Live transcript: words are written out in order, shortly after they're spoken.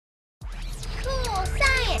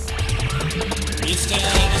They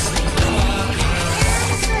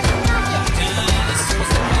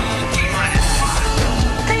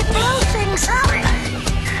blow things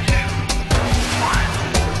up.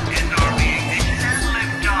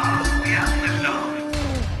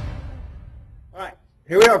 All right,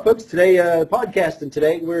 here we are, folks. Today, podcasting.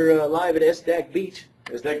 Today, we're live at SDAC Beach.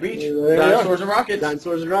 SDAC Beach. There we Dinosaurs are. and Rockets.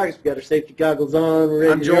 Dinosaurs and Rockets. We got our safety goggles on. We're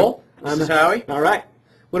ready I'm to Joel. go. This is Howie. All right.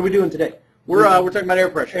 What are we doing today? We're talking about air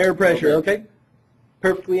pressure. Air pressure. Okay. Okay.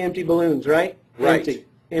 Perfectly empty balloons, right? Right. Empty.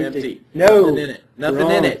 Empty. No. Nothing in it. Nothing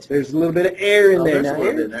Wrong. in it. There's a little bit of air in there There's now. a little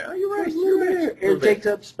Air- bit in there. Oh, you're right. There's a little bit of air. Air takes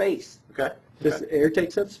up space. Okay. Just air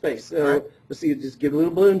takes up space. So All right. let's see. Just give a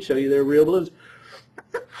little balloon. Show you they're real balloons.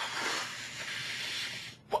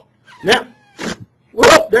 Now,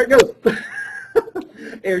 whoa! There it goes.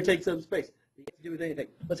 Air takes up space. You can't do with anything.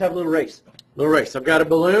 Let's have a little race. Little race. I've got a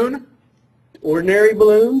balloon. Ordinary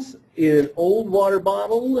balloons in old water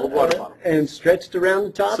bottle, Old water bottle. and stretched around the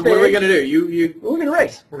top. So what are we edge. going to do? We're going to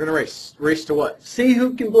race. We're going to race. Race to what? See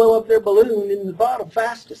who can blow up their balloon in the bottle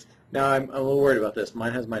fastest. Now, I'm a little worried about this.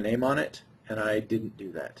 Mine has my name on it, and I didn't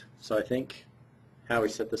do that. So I think Howie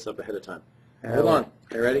set this up ahead of time. Hold on.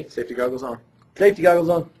 You ready? Safety goggles on. Safety goggles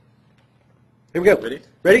on. Here we go. Ready?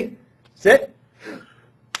 Ready? Set.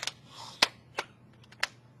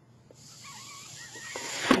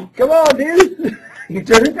 Come on, dude. You're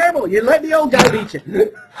turning purple. You let the old guy beat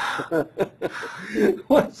you.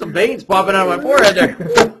 What? Some veins popping out of my forehead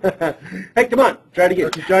there. Hey, come on. Try it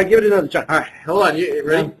again. Try to give it another try. All right. Hold on. You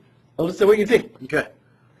ready? Let's see what you think. Okay.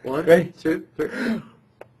 One, Ready? 2, 3.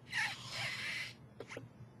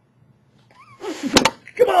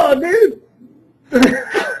 Come on, dude.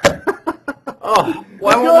 Oh,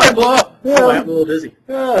 why won't I blow up? Yeah. Oh, I'm a little dizzy.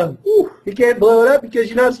 You can't blow it up because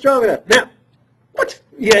you're not strong enough. Now, what?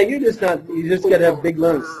 Yeah, you're just not. You just got to have big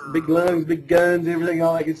lungs, big guns, everything,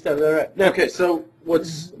 all that good stuff. All right. Now, Okay, so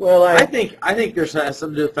what's... well, I think there's something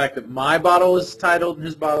to do with the fact that my bottle is titled and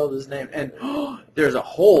his bottle is named, and there's a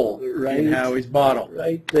hole Right. in Howie's bottle.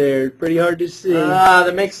 right there, pretty hard to see.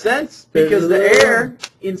 That makes sense because the There's a air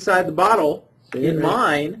inside the bottle See, in right.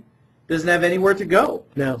 mine doesn't have anywhere to go.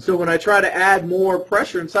 No. So when I try to add more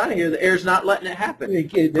pressure inside of here, the air's not letting it happen.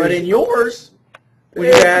 Okay, But there's- in yours, when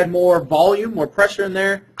you add more volume, more pressure in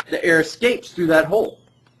there, the air escapes through that hole.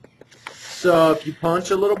 So if you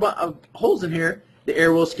punch a little bit of holes in here, the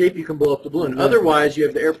air will escape. You can blow up the balloon. Mhm. Otherwise, you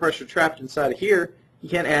have the air pressure trapped inside of here. You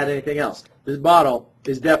can't add anything else. This bottle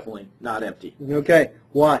is definitely not empty. Okay,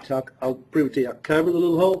 watch. I'll prove it to you. I'll cover the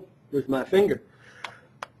little hole with my finger.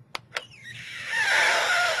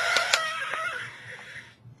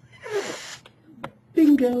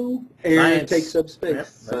 Bingo. Air Science. takes up space. Yep,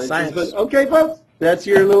 that's science. But, okay, folks. That's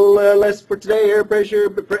your little lesson for today. Air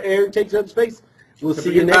pressure. Air takes up space. We'll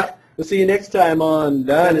see you next. We'll see you next time on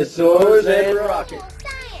Dinosaurs and Rockets.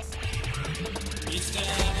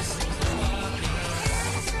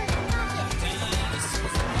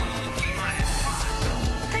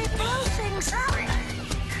 They blow things up.